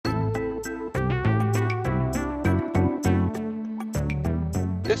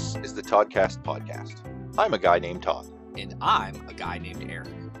This is the Toddcast podcast. I'm a guy named Todd. And I'm a guy named Eric.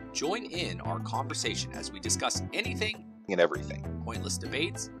 Join in our conversation as we discuss anything And everything. pointless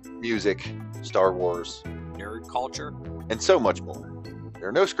debates, Music, Star Wars, nerd culture, and so much more. There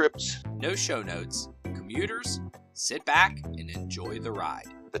are no scripts. no show notes. Commuters, sit back and enjoy the ride.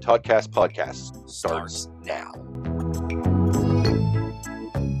 The Toddcast podcast Starts now.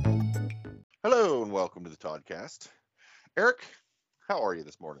 Hello and welcome to the Toddcast. Eric, how are you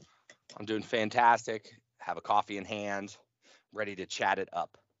this morning? I'm doing fantastic. Have a coffee in hand, ready to chat it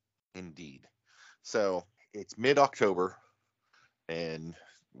up. Indeed. So it's mid-October, and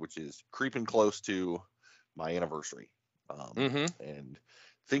which is creeping close to my anniversary. And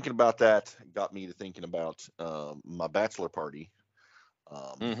thinking about that got me to thinking about my bachelor party.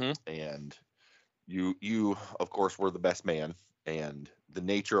 And you of course were the best man, and the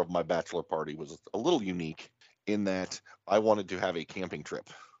nature of my bachelor party was a little unique in that I wanted to have a camping trip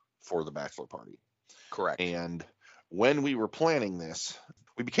for the bachelor party. Correct. And when we were planning this,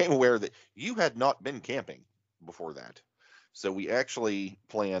 we became aware that you had not been camping before that. So we actually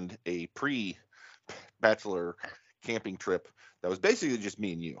planned a pre-bachelor camping trip that was basically just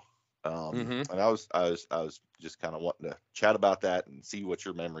me and you. And I was just kind of wanting to chat about that and see what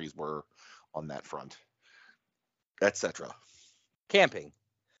your memories were on that front, etc. Camping.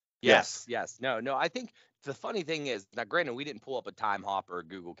 Yes. Yes. No. I think the funny thing is, now granted, we didn't pull up a time hopper or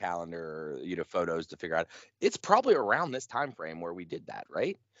Google Calendar or, photos to figure out. It's probably around this time frame where we did that,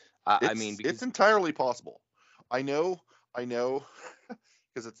 right? It's entirely possible. I know,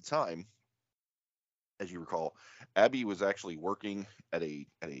 because at the time, as you recall, Abby was actually working at a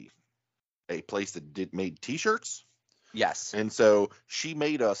place that made T-shirts. Yes. And so she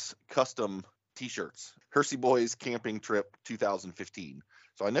made us custom T-shirts. Hersey Boys Camping Trip 2015.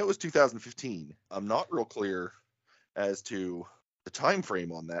 So I know it was 2015. I'm not real clear as to the time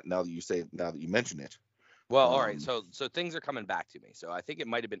frame on that now that you mention it. Well, all right. So things are coming back to me. So I think it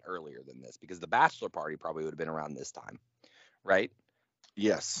might have been earlier than this because the bachelor party probably would have been around this time, right?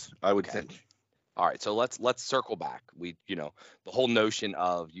 Yes, I would think. All right, so let's circle back. We, the whole notion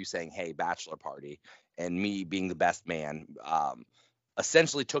of you saying, "Hey, bachelor party," and me being the best man,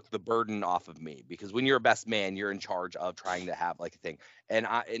 essentially took the burden off of me because when you're a best man, you're in charge of trying to have like a thing. And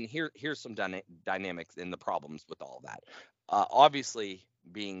here's some dynamics and the problems with all of that. Obviously,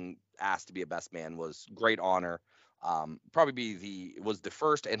 being asked to be a best man was great honor. Probably was the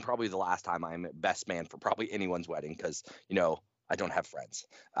first and probably the last time I'm best man for probably anyone's wedding because I don't have friends.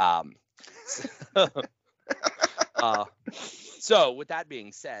 So with that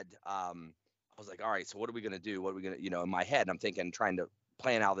being said, I was like, all right, so what are we going to do? What are we going to, in my head, I'm thinking, trying to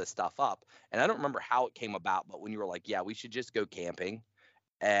plan all this stuff up. And I don't remember how it came about, but when you were like, yeah, we should just go camping.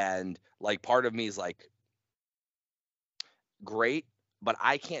 And like, part of me is like, great, but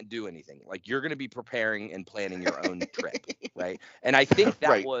I can't do anything. Like, you're going to be preparing and planning your own trip. Right. And I think that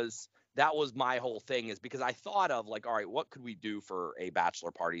Right. that was my whole thing, is because I thought of like, all right, what could we do for a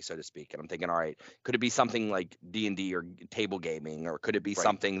bachelor party, so to speak? And I'm thinking, all right, could it be something like D&D or table gaming, or could it be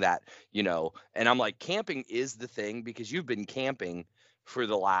something that, and I'm like, camping is the thing because you've been camping for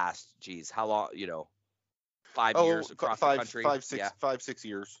the last, how long, 5 years across the country. 5-6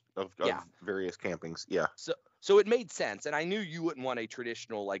 years of various campings. Yeah. So it made sense. And I knew you wouldn't want a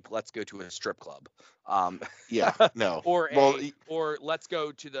traditional, like, let's go to a strip club. Yeah, no. or let's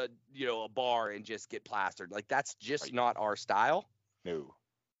go to the, a bar and just get plastered. Like, that's just not our style. No.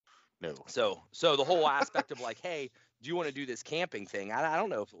 So the whole aspect of like, hey, do you want to do this camping thing? I don't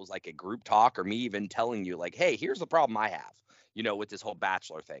know if it was like a group talk or me even telling you like, hey, here's the problem I have, with this whole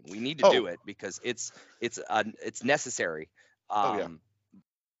bachelor thing. We need to do it because it's necessary. And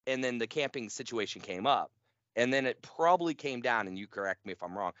then the camping situation came up. And then it probably came down, and you correct me if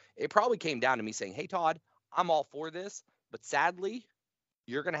I'm wrong, it probably came down to me saying, hey, Todd, I'm all for this, but sadly,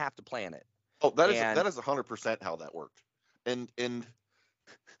 you're going to have to plan it. Oh, that is 100% how that worked. And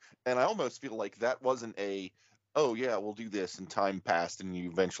I almost feel like that wasn't oh, yeah, we'll do this, and time passed, and you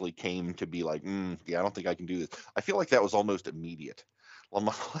eventually came to be like, yeah, I don't think I can do this. I feel like that was almost immediate.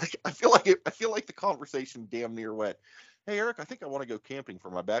 I feel like the conversation damn near went, hey, Eric, I think I want to go camping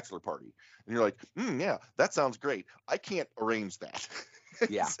for my bachelor party. And you're like, yeah, that sounds great. I can't arrange that.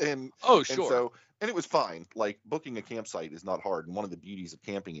 Yeah. Sure. And it was fine. Like, booking a campsite is not hard. And one of the beauties of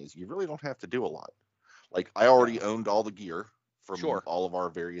camping is you really don't have to do a lot. Like, I already owned all the gear from all of our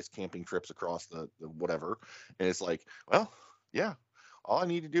various camping trips across the whatever. And it's like, well, yeah, all I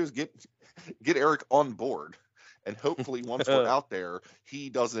need to do is get Eric on board. And hopefully once we're out there, he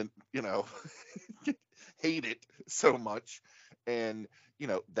doesn't, hate it so much. And,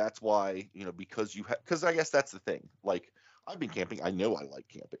 that's why, because I guess that's the thing. Like, I've been camping. I know I like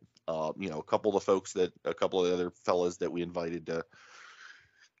camping. A couple of the other fellas that we invited to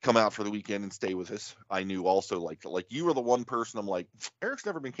come out for the weekend and stay with us, I knew also like you were the one person I'm like, Eric's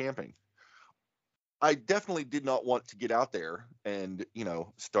never been camping. I definitely did not want to get out there and,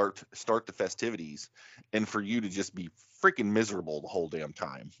 start the festivities and for you to just be freaking miserable the whole damn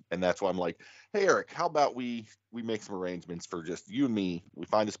time. And that's why I'm like, hey, Eric, how about we make some arrangements for just you and me? We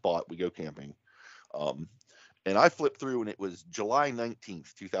find a spot, we go camping. And I flipped through and it was July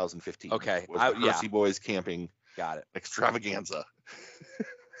 19th, 2015. Okay. Was the Hersey Boys camping Got it. extravaganza.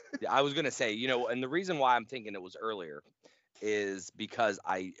 Yeah, I was going to say, and the reason why I'm thinking it was earlier is because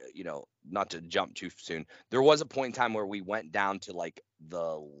not to jump too soon, there was a point in time where we went down to like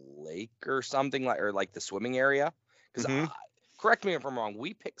the lake or something or like the swimming area. Because correct me if I'm wrong,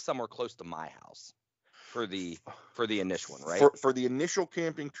 we picked somewhere close to my house for the initial one, right? For the initial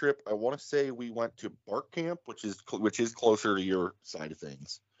camping trip, I want to say we went to Bark Camp, which is closer to your side of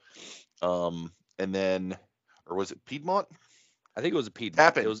things. And then, or was it Piedmont? I think it was a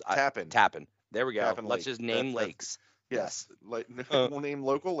Piedmont. Tappan. It was Tappan. Tappan. There we go. Tappan Let's Lake. just name lakes. Yes, we'll name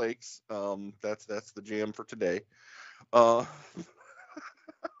local lakes. That's the jam for today.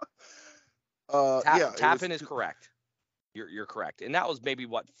 Tappan is correct. You're correct, and that was maybe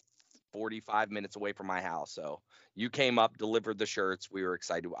 45 minutes away from my house. So you came up, delivered the shirts. We were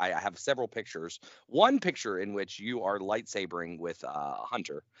excited. I have several pictures. One picture in which you are lightsabering with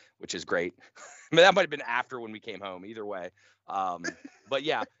Hunter, which is great. I mean, that might have been after when we came home. Either way, but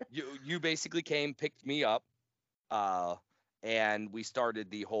yeah, you basically came, picked me up. And we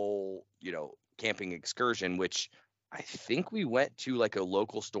started the whole, camping excursion, which I think we went to like a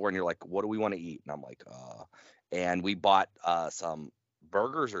local store and you're like, what do we want to eat? And I'm like, and we bought, some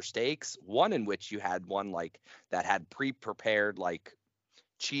burgers or steaks, one in which you had one like that had pre-prepared like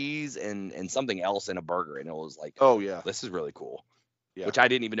cheese and something else in a burger. And it was like, oh yeah, this is really cool. Yeah. Which I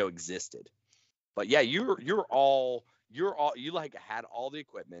didn't even know existed. But yeah, you like had all the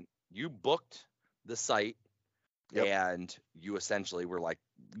equipment, you booked the site. Yep. And you essentially were like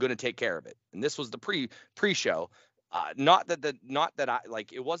going to take care of it. And this was the pre-show. Not that I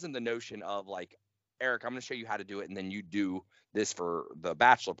like, it wasn't the notion of like, Eric, I'm going to show you how to do it. And then you do this for the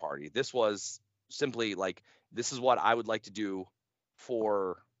bachelor party. This was simply like, this is what I would like to do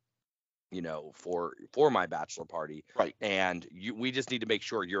for my bachelor party. Right. And we just need to make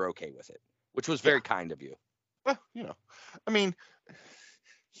sure you're okay with it, which was very kind of you. Well, I mean,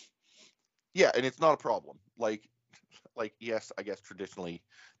 yeah. And it's not a problem. Like, yes, I guess traditionally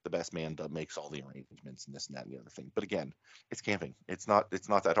the best man makes all the arrangements and this and that and the other thing. But again, it's camping. It's not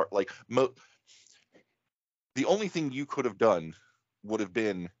that hard. Like the only thing you could have done would have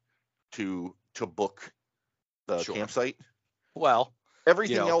been to book the campsite. Well,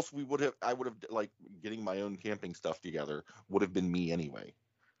 everything else I would have like getting my own camping stuff together would have been me anyway.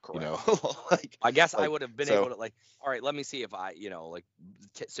 Correct. I guess I would have been able to like, all right, let me see if I,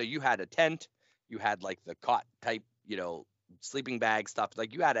 so you had a tent, you had like the cot type, sleeping bag stuff,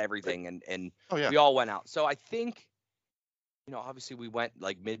 like you had everything. And we all went out. So I think, obviously we went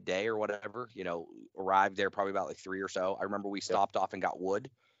like midday or whatever, arrived there probably about like 3 or so. I remember we stopped off and got wood,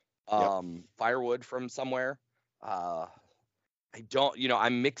 firewood from somewhere. I don't,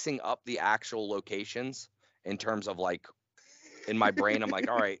 I'm mixing up the actual locations in terms of like, in my brain, I'm like,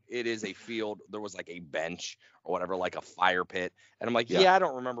 all right, it is a field. There was like a bench or whatever, like a fire pit. And I'm like, I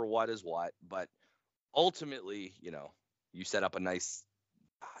don't remember what is what, but ultimately, you set up a nice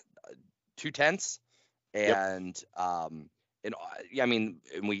 2 tents and, and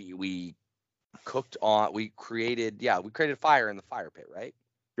we cooked we created fire in the fire pit, right?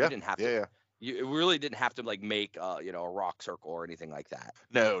 Yeah. You didn't have to. Yeah. You really didn't have to like make a rock circle or anything like that.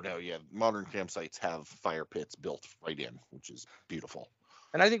 No. Yeah. Modern campsites have fire pits built right in, which is beautiful.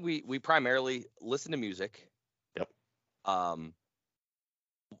 And I think we primarily listen to music. Yep.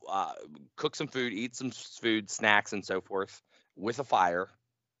 Cook some food, eat some food, snacks, and so forth with a fire,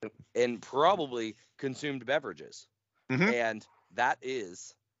 and probably consumed beverages. Mm-hmm. And that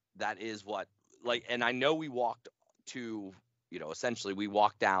is what, like, and I know we walked to, essentially we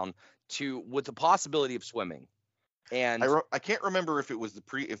walked down to with the possibility of swimming. And I can't remember if it was the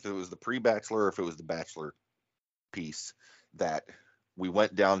pre-bachelor or if it was the bachelor piece that we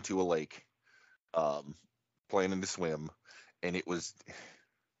went down to a lake, planning to swim, and it was.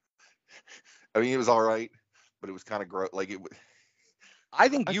 I mean, it was all right, but it was kind of gross. Like it. I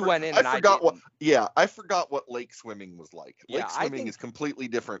think you went in. I forgot what lake swimming was like. Lake swimming is completely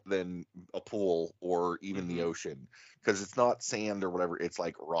different than a pool or even the ocean, because it's not sand or whatever. It's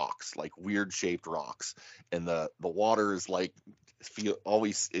like rocks, like weird shaped rocks, and the water is like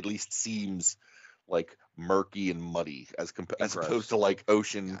always at least seems like murky and muddy as gross. opposed to like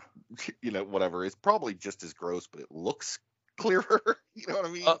ocean, whatever. It's probably just as gross, but it looks clearer. You know what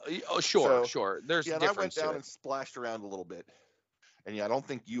I mean? Sure. There's yeah, and I went difference to down it. and splashed around a little bit, and yeah, I don't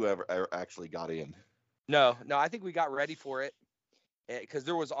think you ever actually got in. No, I think we got ready for it because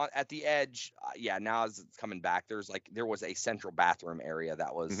there was at the edge. Now as it's coming back, there was a central bathroom area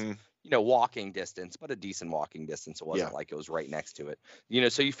that was Mhm. Walking distance, but a decent walking distance. It wasn't Yeah. like it was right next to it.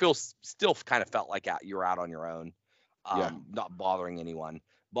 So you still kind of felt like you were out on your own, Yeah. not bothering anyone.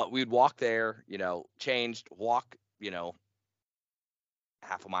 But we'd walk there, changed, walk,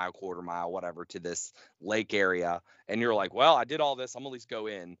 half a mile, quarter mile, whatever, to this lake area. And you're like, well, I did all this. I'm gonna at least go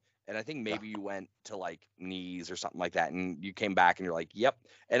in. And I think maybe you went to like knees or something like that. And you came back and you're like, yep.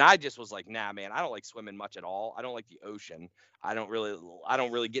 And I just was like, nah, man, I don't like swimming much at all. I don't like the ocean. I don't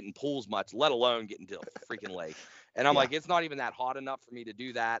really get in pools much, let alone get into a freaking lake. And I'm Yeah. like, it's not even that hot enough for me to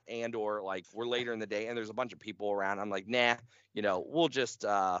do that. And, or like we're later in the day and there's a bunch of people around. I'm like, nah, we'll just,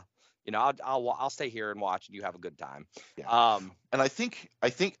 I'll stay here and watch and you have a good time. Yeah. And I think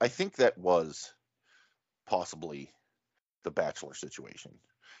that was possibly the Bachelor situation,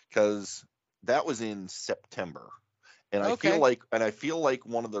 because that was in September, and I feel like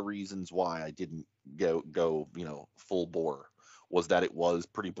one of the reasons why I didn't go full bore was that it was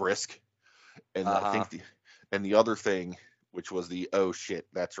pretty brisk, and I think the other thing, which was oh shit,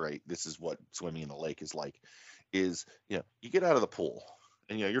 that's right, this is what swimming in a lake is like, is you get out of the pool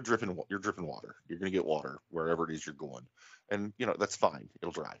and you're dripping water. You're gonna get water wherever it is you're going, and that's fine.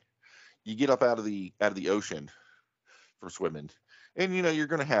 It'll dry. You get up out of the ocean from swimming, and you're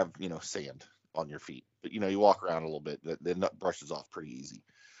gonna have sand on your feet, but you walk around a little bit. The nut brushes off pretty easy.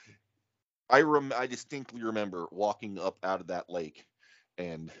 I distinctly remember walking up out of that lake,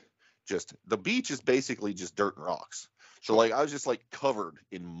 and just the beach is basically just dirt and rocks. So like I was just like covered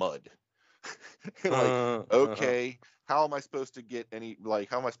in mud. Like, okay, how am I supposed to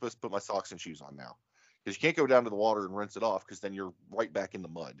put my socks and shoes on now? Because you can't go down to the water and rinse it off, because then you're right back in the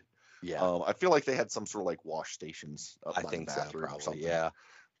mud. Yeah. I feel like they had some sort of like wash stations up I by think the so, bathroom or probably. something. Yeah.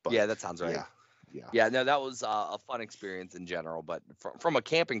 But, yeah, that sounds right. Yeah. No, that was a fun experience in general. But from a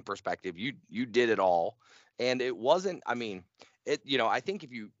camping perspective, you did it all, and it wasn't. I mean, I think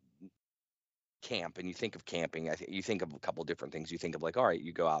if you camp and you think of camping, I think you think of a couple different things. You think of like, all right,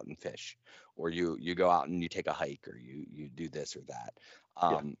 you go out and fish, or you go out and you take a hike, or you do this or that.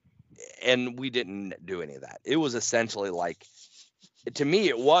 And we didn't do any of that. It was essentially like, to me,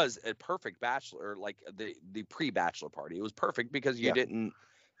 it was a perfect bachelor, like the pre-bachelor party. It was perfect because you didn't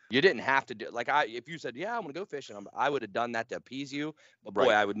have to do, like, if you said, yeah, I'm gonna go fishing, I would have done that to appease you, but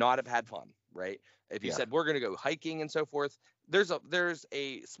boy, I would not have had fun, right? If you said we're gonna go hiking and so forth, there's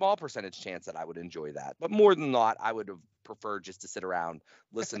a small percentage chance that I would enjoy that, but more than not, I would have preferred just to sit around,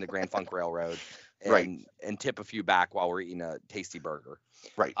 listen to Grand Funk Railroad, and tip a few back while we're eating a tasty burger.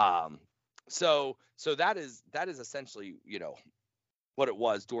 Right. So that is essentially, what it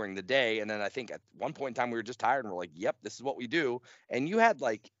was during the day. And then I think at one point in time we were just tired and we're like, yep, this is what we do. And you had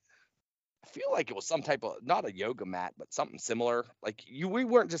like, I feel like it was some type of, not a yoga mat, but something similar. Like we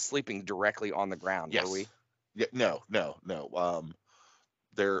weren't just sleeping directly on the ground, were we? Yeah, no.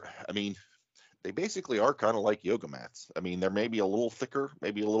 They basically are kind of like yoga mats. I mean, they're maybe a little thicker,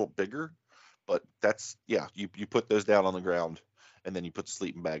 maybe a little bigger, but that's, you put those down on the ground and then you put the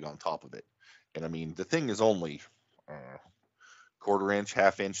sleeping bag on top of it. And I mean, the thing is only quarter inch,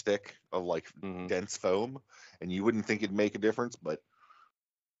 half inch thick of like dense foam, and you wouldn't think it'd make a difference, but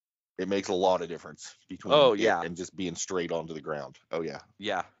it makes a lot of difference between and just being straight onto the ground.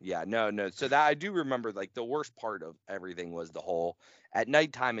 No. So that I do remember, like, the worst part of everything was the whole at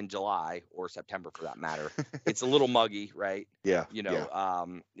nighttime in July or September for that matter. It's a little muggy, right?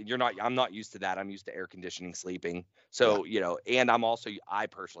 I'm not used to that. I'm used to air conditioning sleeping. So, and I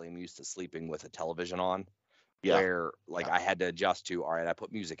personally am used to sleeping with a television on. Where I had to adjust to, all right, I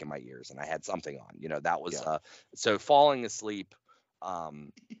put music in my ears and I had something on, that was so falling asleep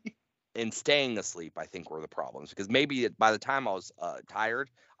and staying asleep, I think, were the problems, because maybe by the time I was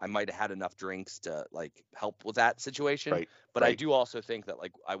tired, I might have had enough drinks to like help with that situation. But I do also think that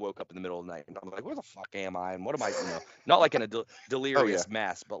like I woke up in the middle of the night and I'm like, where the fuck am I? And what am I, not like in a delirious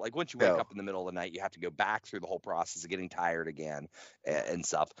mess, but like once you wake up in the middle of the night, you have to go back through the whole process of getting tired again and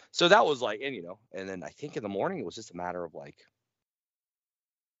stuff. So that was like, and then I think in the morning it was just a matter of like,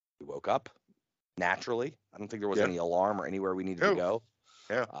 we woke up naturally. I don't think there was any alarm or anywhere we needed to go.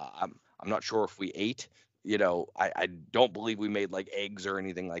 I'm not sure if we ate. I don't believe we made like eggs or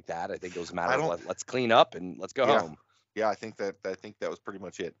anything like that. I think it was a matter of let's clean up and let's go home. Yeah, I think that was pretty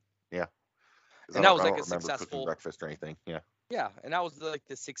much it. Yeah. And that was like a successful cooking breakfast or anything. Yeah. Yeah, and that was like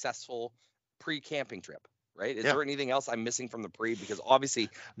the successful pre-camping trip, right? Is Yeah. there anything else I'm missing from the pre? Because obviously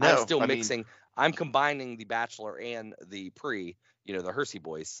No, I'm still I mean, mixing. I'm combining the bachelor and the pre. The Hersey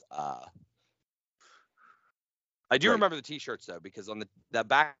boys. I do Right. remember the T-shirts though, because on the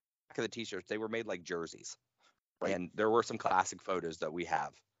back of the T-shirts they were made like jerseys, Right. and there were some classic photos that we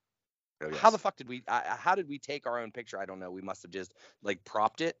have. Oh, yes. How the fuck did we? How did we take our own picture? I don't know. We must have just like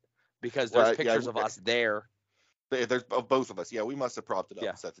propped it, because there's Right, yeah, pictures of us there. There's of both of us. Yeah, we must have propped it up Yeah.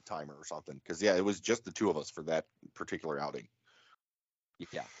 and set the timer or something. Because it was just the two of us for that particular outing.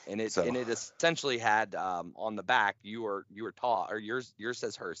 Yeah, and it So- and it essentially had on the back you were tall, or yours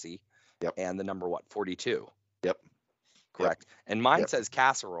says Hersey. Yep. And the number 42. Yep. Correct. And mine Yep. says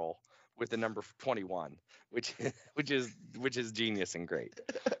casserole with the number 21, which is genius and great.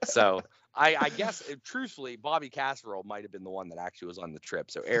 So I guess truthfully, Bobby Casserole might have been the one that actually was on the trip.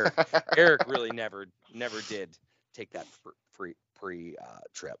 So Eric really never did take that pre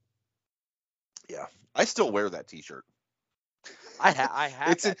trip. Yeah, I still wear that T-shirt. I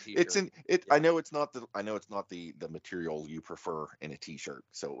have It's that in, t-shirt. it's in it. Yeah. I know it's not the material you prefer in a T-shirt,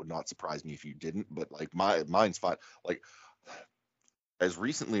 so it would not surprise me if you didn't. But like mine's fine. Like as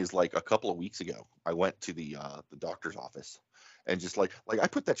recently as like a couple of weeks ago, I went to the doctor's office, and just like I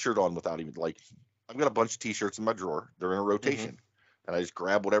put that shirt on without even like, I've got a bunch of T-shirts in my drawer. They're in a rotation, and I just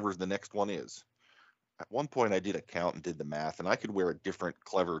grab whatever the next one is. At one point, I did a count and did the math, and I could wear a different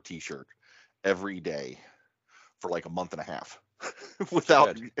clever T-shirt every day for like a month and a half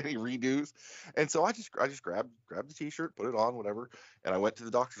without any redos. And so I just grabbed the T-shirt, put it on, whatever, and I went to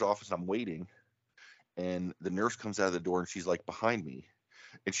the doctor's office, and I'm waiting, and the nurse comes out of the door, and she's like behind me,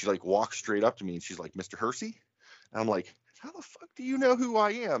 and she like walks straight up to me, and she's like, "Mr. Hersey?" And I'm like, "How the fuck do you know who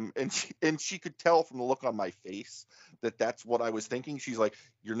I am?" And she could tell from the look on my face that that's what I was thinking. She's like,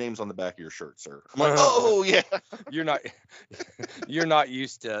 "Your name's on the back of your shirt, sir." I'm like, "Oh yeah." You're not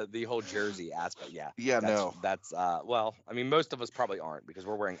used to the whole jersey aspect. Yeah. Yeah, That's well, I mean, most of us probably aren't, because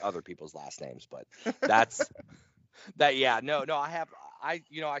we're wearing other people's last names, but that's that. Yeah, no,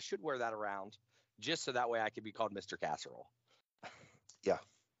 I should wear that around just so that way I could be called Mr. Casserole. Yeah.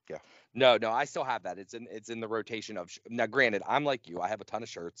 No, I still have that. It's in the rotation of now. Granted, I'm like you. I have a ton of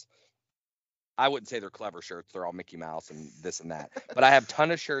shirts. I wouldn't say they're clever shirts. They're all Mickey Mouse and this and that. But I have a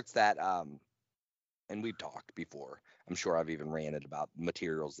ton of shirts that and we've talked before. I'm sure I've even ranted about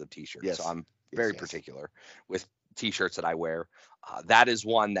materials of T-shirts. Yes. So I'm Yes, very yes. particular with T-shirts that I wear. That is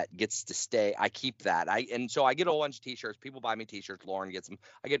one that gets to stay. I keep that. And so I get a bunch of T-shirts. People buy me T-shirts. Lauren gets them.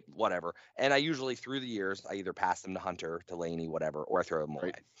 I get whatever. And I usually through the years I either pass them to Hunter, to Laney, whatever, or I throw them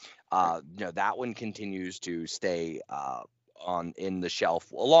away. Right. That one continues to stay on in the shelf,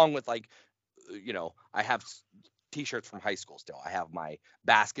 along with like, I have T-shirts from high school still. I have my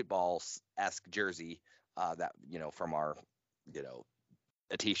basketball-esque jersey that from our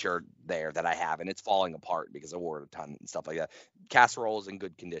a T-shirt there that I have, and it's falling apart because I wore it a ton and stuff like that. Casserole is in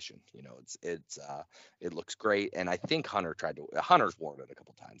good condition. It looks great, and I think Hunter's worn it a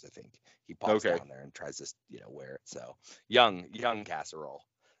couple times. I think he pops Okay. down there and tries to wear it. So young Casserole.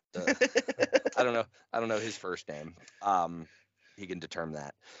 I don't know his first name. He can determine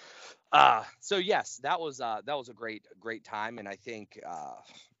that. So yes, that was a great time, and I think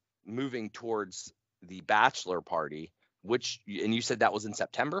moving towards the bachelor party, and you said that was in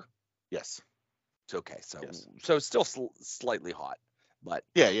September. Yes. It's okay. So Yes. so it's still slightly hot, but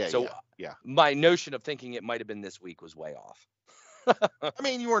Yeah. So yeah. my notion of thinking it might have been this week was way off. I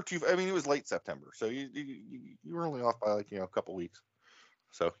mean, you weren't too. I mean, it was late September, so you were only off by like a couple weeks.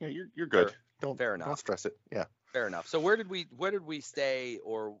 So yeah, you're good. Fair enough. Don't stress it. Yeah. Fair enough. So where did we stay,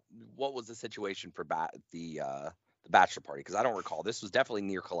 or what was the situation for the bachelor party? Because I don't recall. This was definitely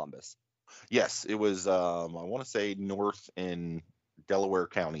near Columbus. Yes, it was. I want to say north in Delaware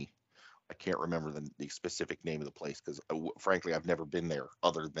County. I can't remember the specific name of the place because, frankly, I've never been there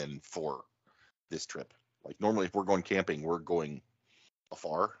other than for this trip. Like normally, if we're going camping, we're going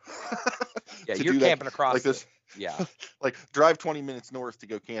afar. Yeah, to you're do that. camping across Like this. Yeah. Like drive 20 minutes north to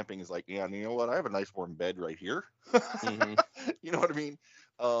go camping is like, yeah, and you know what? I have a nice warm bed right here. Mhm. You know what I mean?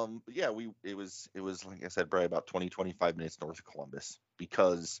 But yeah, it was like I said, probably about 20-25 minutes north of Columbus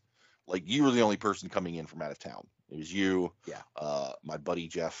because like you were the only person coming in from out of town. It was you, my buddy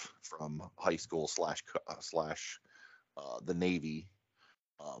Jeff from high school slash the Navy,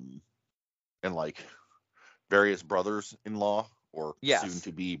 and like various brothers-in-law or Yes. soon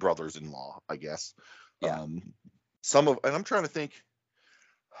to be brothers-in-law, I guess. Yeah. And I'm trying to think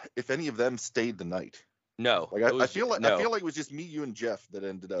if any of them stayed the night. No. Like I feel like it was just me, you, and Jeff that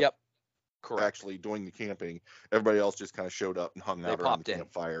ended up Correct. actually doing the camping. Everybody else just kind of showed up and hung out around popped the in.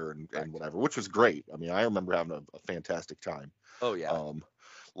 campfire and Correct. whatever, which was great. I mean, I remember having a fantastic time. Oh yeah.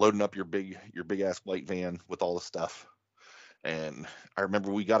 loading up your big ass white van with all the stuff. And I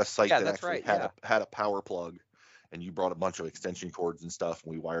remember we got a site Yeah, that that's actually right. Yeah. had a power plug, and you brought a bunch of extension cords and stuff,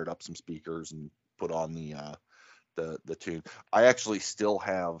 and we wired up some speakers and put on the tune. I actually still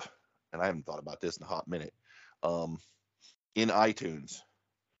have, and I haven't thought about this in a hot minute, in iTunes,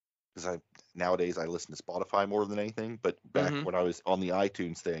 because nowadays I listen to Spotify more than anything. But back Mm-hmm. when I was on the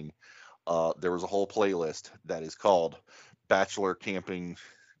iTunes thing, there was a whole playlist that is called Bachelor Camping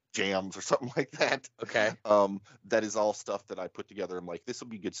Jams or something like that. Okay. That is all stuff that I put together. I'm like, this would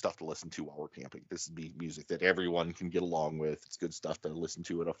be good stuff to listen to while we're camping. This would be music that everyone can get along with. It's good stuff to listen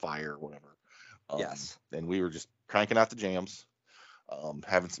to at a fire or whatever. Yes. And we were just cranking out the jams,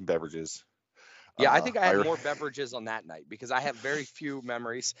 having some beverages. Yeah, I think I had more beverages on that night because I have very few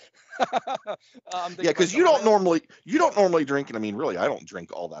memories. Yeah, because you don't normally drink, and I mean, really, I don't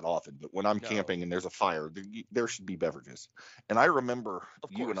drink all that often. But when I'm No. camping and there's a fire, there should be beverages. And I remember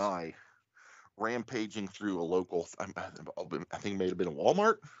Of you and course. I rampaging through a local, I think it may have been a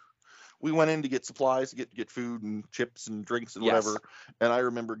Walmart. We went in to get supplies, get food and chips and drinks and Yes. whatever. And I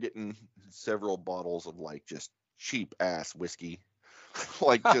remember getting several bottles of like just cheap ass whiskey,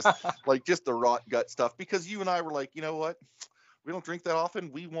 like just the rot gut stuff. Because you and I were like, you know what? We don't drink that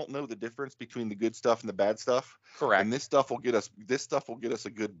often. We won't know the difference between the good stuff and the bad stuff. Correct. And this stuff will get us a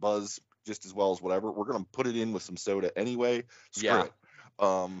good buzz just as well as whatever. We're gonna put it in with some soda anyway. Screw Yeah.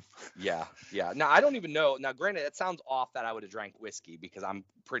 it. Yeah. Now I don't even know. Now, granted, it sounds off that I would have drank whiskey because I'm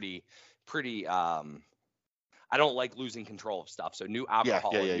pretty. I don't like losing control of stuff. So new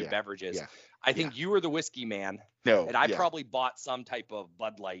alcohol and new beverages. Yeah. I think you were the whiskey man, No. and I probably bought some type of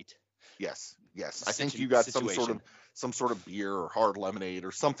Bud Light. Yes. I think you got situation. some sort of beer or hard lemonade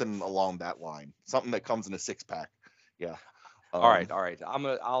or something along that line. Something that comes in a 6-pack. Yeah. All right.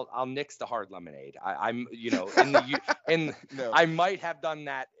 I'll nix the hard lemonade. I'm No. I might have done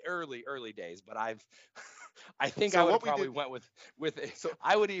that early days, but I think I would have probably went with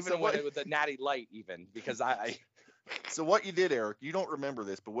I would even went with the Natty Light even because I So what you did, Eric, you don't remember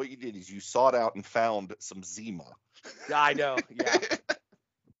this, but what you did is you sought out and found some Zima. I know. Yeah.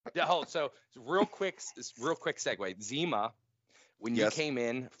 Yeah. So real quick segue. Zima, when you came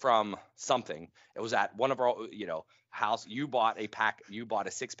in from something, it was at one of our house. You bought a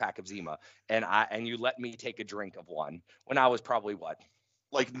 6-pack of Zima, and you let me take a drink of one when I was probably what?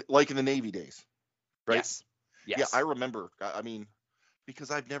 Like in the Navy days, right? Yes. Yeah, I remember. I mean,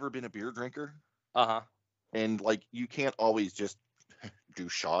 because I've never been a beer drinker. Uh-huh. And like you can't always just do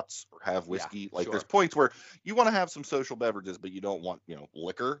shots or have whiskey. Yeah, sure. There's points where you want to have some social beverages, but you don't want,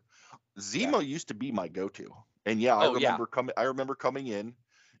 liquor. Zima used to be my go-to. And I remember coming in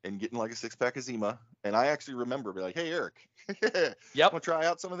and getting like a 6-pack of Zima. And I actually remember being like, hey, Eric, yep. Want to try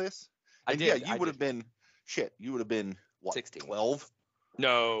out some of this? And you would have been what, 16. 12?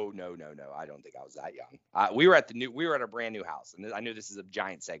 No. I don't think I was that young. We were at a brand new house, and I knew this is a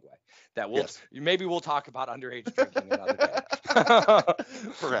giant segue that maybe we'll talk about underage drinking another day.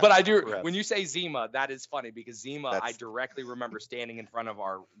 Correct. But I do. Correct. When you say Zima, that is funny because Zima, I directly remember standing in front of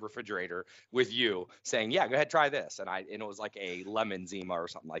our refrigerator with you saying, "Yeah, go ahead, try this," and it was like a lemon Zima or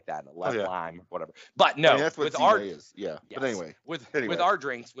something like that, a lime or whatever. But no, that's what Zima is. Yeah. Yes. But anyway, with our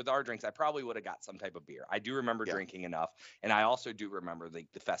drinks, I probably would have got some type of beer. I do remember drinking enough, and I also do remember the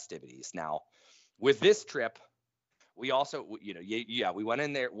festivities. Now, with this trip, we also, we went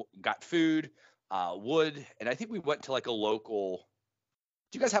in there, got food, wood, and I think we went to like a local.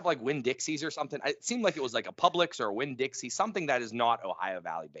 Do you guys have like Winn-Dixie's or something? It seemed like it was like a Publix or a Winn-Dixie, something that is not Ohio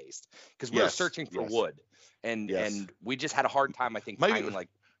Valley based, because we were searching for wood, and we just had a hard time, I think, finding like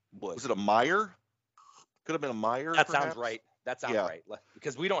wood. Was it a Meyer? Could have been a Meyer. That sounds right. That sounds right,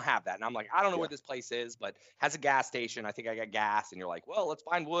 because we don't have that. And I'm like, I don't know where this place is, but has a gas station. I think I got gas. And you're like, well, let's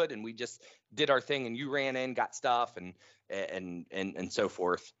find wood. And we just did our thing, and you ran in, got stuff, and so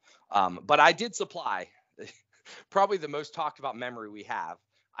forth. But I did supply probably the most talked about memory we have.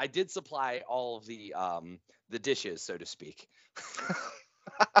 I did supply all of the dishes, so to speak.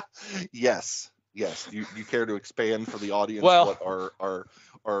 Yes. You care to expand for the audience what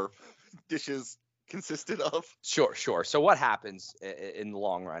our dishes consisted of? Sure. So what happens in the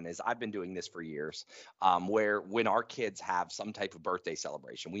long run is I've been doing this for years, where when our kids have some type of birthday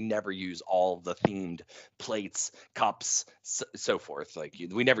celebration, we never use all the themed plates, cups, so forth. Like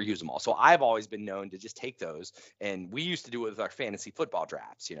we never use them all. So I've always been known to just take those, and we used to do it with our fantasy football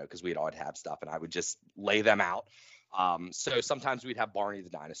drafts, because we'd always have stuff, and I would just lay them out. So sometimes we'd have Barney the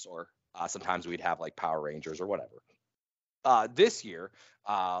dinosaur. Sometimes we'd have like Power Rangers or whatever. this year,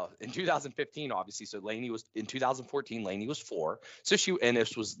 in 2015, obviously. So Lainey was in 2014. Lainey was 4. So and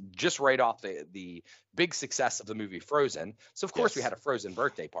this was just right off the big success of the movie Frozen. So of course we Yes. had a Frozen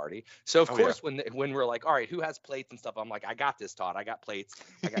birthday party. So of Oh, course when we're like, all right, who has plates and stuff? I'm like, I got this, Todd. I got plates.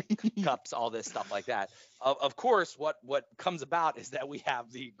 I got cups, all this stuff like that. Of course, what comes about is that we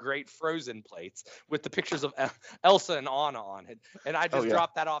have the great Frozen plates with the pictures of Elsa and Anna on it, and I just yeah.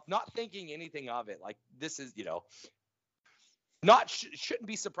 dropped that off, not thinking anything of it. Like, this is, shouldn't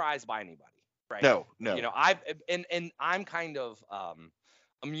be surprised by anybody, right? No. I'm kind of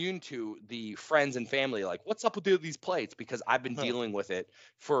immune to the friends and family, like, what's up with these plates, because I've been dealing with it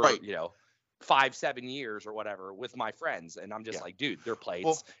for Right. 5-7 years or whatever with my friends, and I'm just like, dude, they're plates.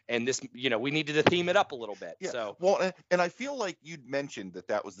 Well, and this, we needed to theme it up a little bit. Yeah. So Well, and I feel like you'd mentioned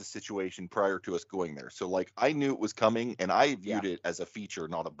that was the situation prior to us going there. So like I knew it was coming, and I viewed it as a feature,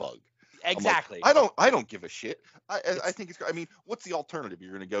 not a bug. exactly. Like, I don't give a shit. I think it's. I mean, what's the alternative?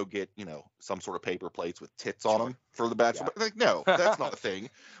 You're gonna go get some sort of paper plates with tits on them for the bachelor? Yeah. Like, no, that's not a thing.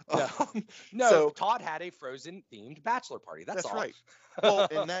 No, So Todd had a Frozen themed bachelor party. That's all. right. Well,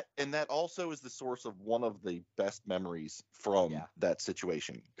 and that also is the source of one of the best memories from that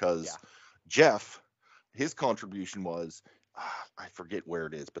situation, because Jeff, his contribution was, I forget where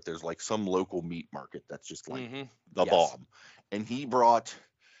it is, but there's like some local meat market that's just like the bomb, and he brought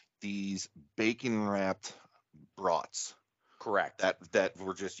these bacon wrapped brats. Correct. That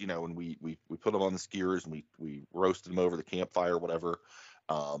were just, and we put them on the skewers, and we roasted them over the campfire, whatever.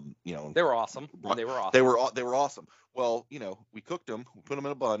 They were awesome. They were awesome. Well, we cooked them, we put them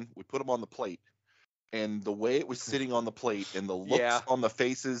in a bun, we put them on the plate, and the way it was sitting on the plate and the looks on the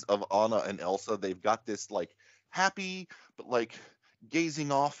faces of Anna and Elsa, they've got this like happy but like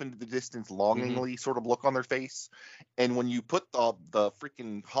gazing off into the distance longingly sort of look on their face. And when you put the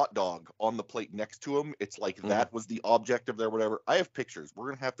freaking hot dog on the plate next to them, it's like that was the object of their whatever. I have pictures. We're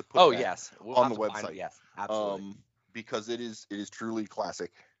gonna have to put we'll on have the to find website. it. Yes, absolutely. Because it is truly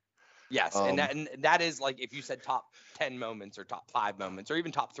classic. Yes, and that is, like, if you said top 10 moments or top 5 moments or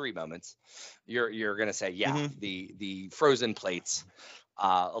even top 3 moments, you're gonna say the Frozen plates,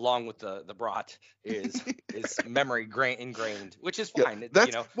 along with the brat is memory ingrained, which is fine.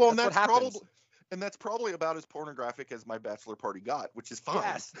 That's what happens. That's probably about as pornographic as my bachelor party got, which is fine.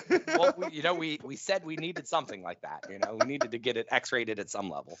 Yes. Well, we said we needed something like that. We needed to get it X-rated at some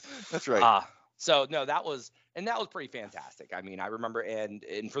level. That's right. So no, that was pretty fantastic. I mean, I remember,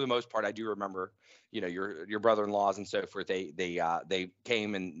 and for the most part, I do remember, your brother-in-laws and so forth. They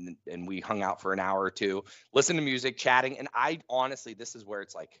came and we hung out for an hour or two, listened to music, chatting. And I honestly, this is where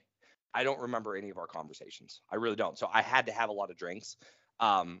it's like, I don't remember any of our conversations. I really don't. So I had to have a lot of drinks,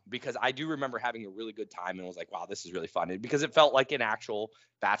 because I do remember having a really good time and was like, wow, this is really fun. And because it felt like an actual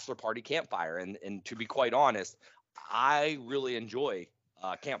bachelor party campfire. And to be quite honest, I really enjoy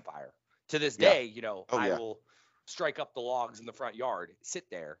campfire. To this day, I will strike up the logs in the front yard, sit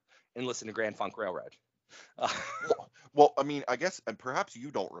there, and listen to Grand Funk Railroad. Well, I mean, I guess, and perhaps you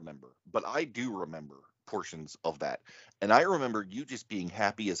don't remember, but I do remember portions of that. And I remember you just being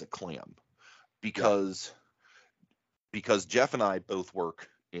happy as a clam, because Jeff and I both work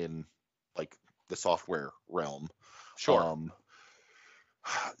in like the software realm. Sure.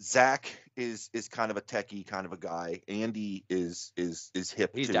 Zach is kind of a techie kind of a guy. Andy is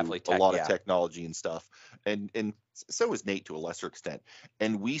hip He's to definitely a lot of technology and stuff, and so is Nate to a lesser extent.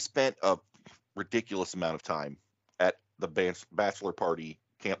 And we spent a ridiculous amount of time at the bachelor party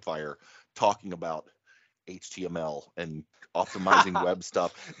campfire talking about HTML and optimizing web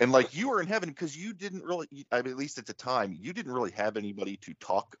stuff. And like, you were in heaven, because you didn't really, at least at the time, you didn't really have anybody to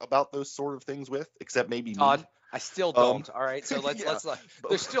talk about those sort of things with, except maybe Todd. me. I still don't. All right, so let's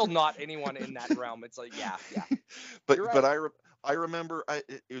there's still not anyone in that realm. It's like, yeah. But right. but I remember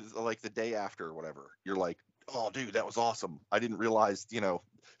it was like the day after or whatever. You're like, oh, dude, that was awesome. I didn't realize,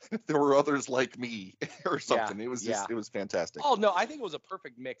 there were others like me or something. It was just, it was fantastic. Oh no, I think it was a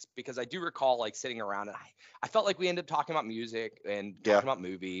perfect mix, because I do recall like sitting around, and I felt like we ended up talking about music and talking about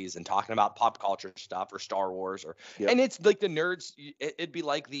movies and talking about pop culture stuff or Star Wars and it's like the nerds. It'd be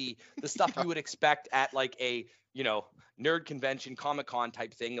like the stuff you would expect at like a nerd convention, Comic-Con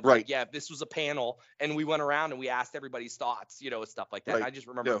type thing. Of like, if this was a panel and we went around and we asked everybody's thoughts, stuff like that. And I just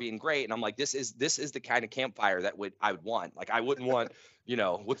remember being great. And I'm like, this is the kind of campfire that I would want. Like, I wouldn't want,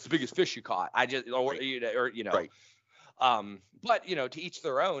 what's the biggest fish you caught? I just, but to each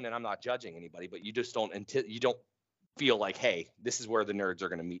their own. And I'm not judging anybody, but you just don't feel like, hey, this is where the nerds are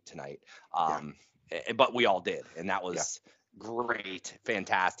going to meet tonight. But we all did. And that was great,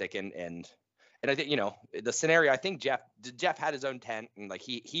 fantastic. And I think, the scenario, I think Jeff had his own tent, and like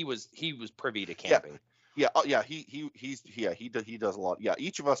he was privy to camping. Yeah, oh, yeah, he does a lot. Yeah,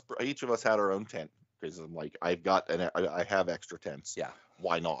 each of us had our own tent because I'm like I have extra tents. Yeah.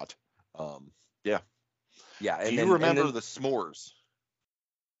 Why not? Yeah. Yeah. Do And you then remember the s'mores?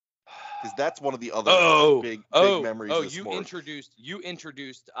 Because that's one of the other big memories of you s'mores.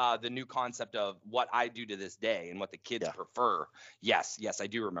 introduced the new concept of what I do to this day and what the kids Yeah. prefer. Yes, I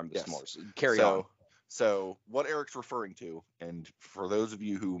do remember the Yes. s'mores. Carry on. So what Eric's referring to, and for those of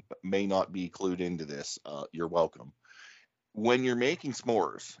you who may not be clued into this, you're welcome. When you're making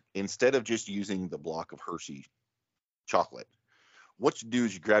s'mores, instead of just using the block of Hershey chocolate, what you do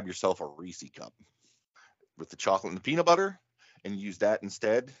is you grab yourself a Reese cup with the chocolate and the peanut butter and use that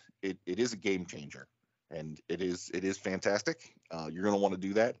instead. It is a game changer, and it is fantastic. You're going to want to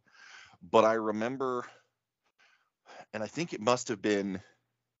do that. But I remember, and I think it must have been,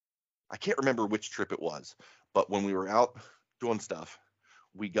 I can't remember which trip it was, but when we were out doing stuff,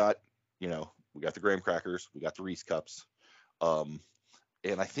 we got the graham crackers, we got the Reese cups, and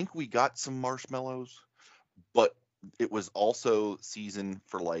I think we got some marshmallows, but it was also season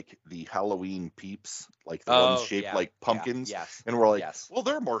for like the Halloween peeps, like the ones shaped like pumpkins. Yes. And we're like, Yes. well,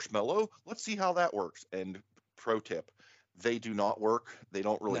 they're marshmallow. Let's see how that works. And pro tip, they do not work. They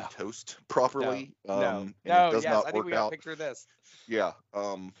don't really toast properly. And it does not I think work we got a out. picture of this. Yeah.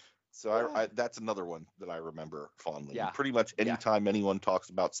 So I that's another one that I remember fondly. Yeah. Pretty much anytime anyone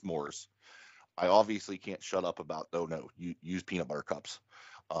talks about s'mores, I obviously can't shut up about, you use peanut butter cups.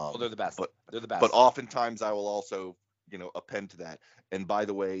 Well, they're the best. They're the best. But oftentimes I will also, append to that. And by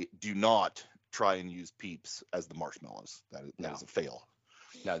the way, do not try and use Peeps as the marshmallows. That is a fail.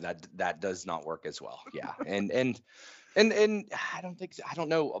 No, that does not work as well. Yeah. And I don't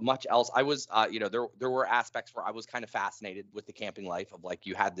know much else. I was, there were aspects where I was kind of fascinated with the camping life of like,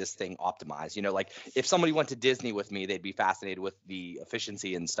 you had this thing optimized, like if somebody went to Disney with me, they'd be fascinated with the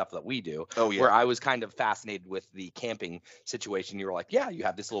efficiency and stuff that we do. Oh, yeah. Where I was kind of fascinated with the camping situation. You were like, yeah, you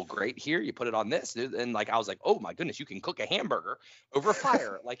have this little grate here, you put it on this. And like, I was like, oh my goodness, you can cook a hamburger over a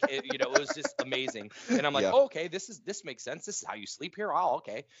fire. Like, it was just amazing. And I'm like, oh, okay, this makes sense. This is how you sleep here. Oh,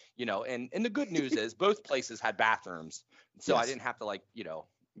 okay. And the good news is both places had bathrooms. So I didn't have to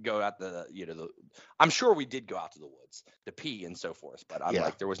go out I'm sure we did go out to the woods to pee and so forth, but I'm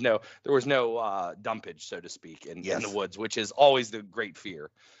like, there was no dumpage, so to speak, in the woods, which is always the great fear.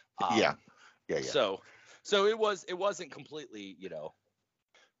 Yeah. So it wasn't completely, I don't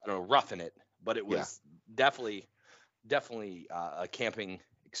know, roughing it, but it was definitely a camping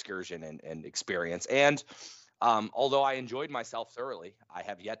excursion and experience. And although I enjoyed myself thoroughly, I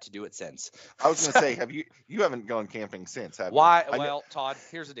have yet to do it since. I was going to say, you haven't gone camping since, have you? Why? Well, Todd,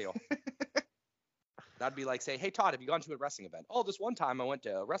 here's the deal. That'd be like saying, hey, Todd, have you gone to a wrestling event? Oh, this one time I went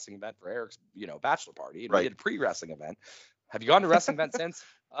to a wrestling event for Eric's, bachelor party, and we did a pre-wrestling event. Have you gone to a wrestling event since?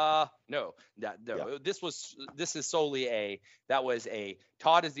 No. This is solely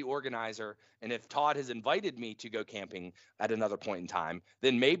Todd is the organizer, and if Todd has invited me to go camping at another point in time,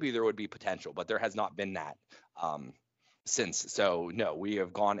 then maybe there would be potential, but there has not been that since. So no, we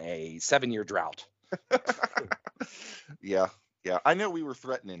have gone a 7-year drought. Yeah. I know we were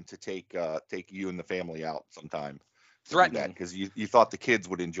threatening to take you and the family out sometime. Threatening because you thought the kids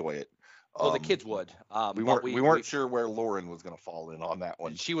would enjoy it. Well, the kids would. We weren't sure where Lauren was going to fall in on that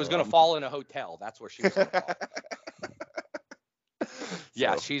one. She was going to fall in a hotel. That's where she was going to fall.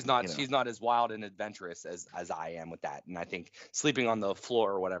 Yeah, so, she's not as wild and adventurous as I am with that. And I think sleeping on the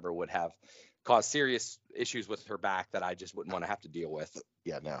floor or whatever would have caused serious issues with her back that I just wouldn't want to have to deal with.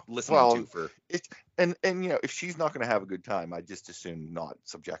 Yeah, no. If she's not going to have a good time, I just assume not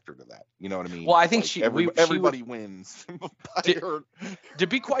subject her to that. You know what I mean? Well, I think everybody wins. To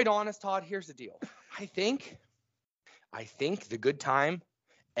be quite honest, Todd, here's the deal. I think the good time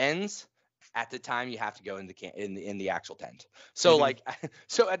ends at the time you have to go in the actual tent. So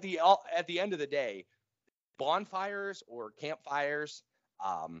so at the end of the day, bonfires or campfires,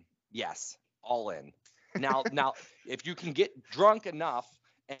 yes, all in. Now, if you can get drunk enough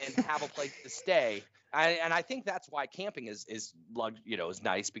and have a place to stay, and I think that's why camping is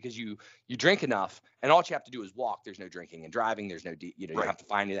nice, because you drink enough, and all you have to do is walk. There's no drinking and driving. There's no you don't have to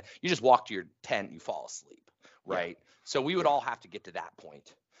find it. You just walk to your tent, you fall asleep, right? Yeah. So we would all have to get to that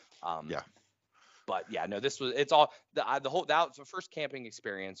point. But yeah, no, that was the first camping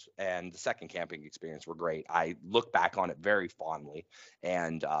experience, and the second camping experience were great. I look back on it very fondly,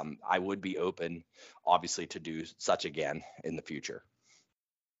 and I would be open, obviously, to do such again in the future.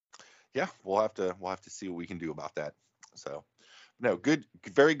 Yeah, we'll have to see what we can do about that. So, no,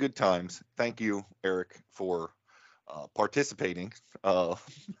 very good times. Thank you, Eric, for participating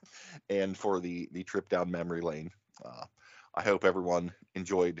and for the trip down memory lane. I hope everyone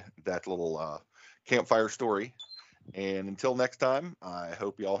enjoyed that little campfire story. And until next time, I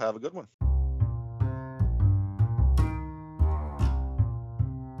hope you all have a good one.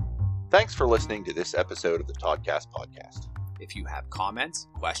 Thanks for listening to this episode of the Toddcast Podcast. If you have comments,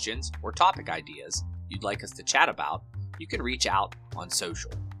 questions, or topic ideas you'd like us to chat about, you can reach out on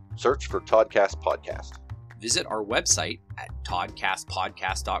social. Search for Toddcast Podcast. Visit our website at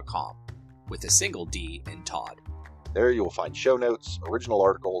toddcastpodcast.com with a single D in Todd. There you will find show notes, original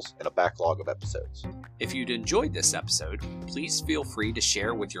articles, and a backlog of episodes. If you'd enjoyed this episode, please feel free to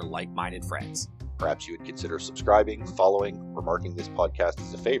share with your like-minded friends. Perhaps you would consider subscribing, following, or marking this podcast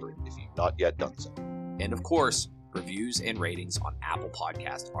as a favorite if you've not yet done so. And of course, reviews and ratings on Apple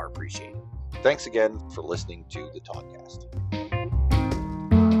Podcasts are appreciated. Thanks again for listening to the Toddcast.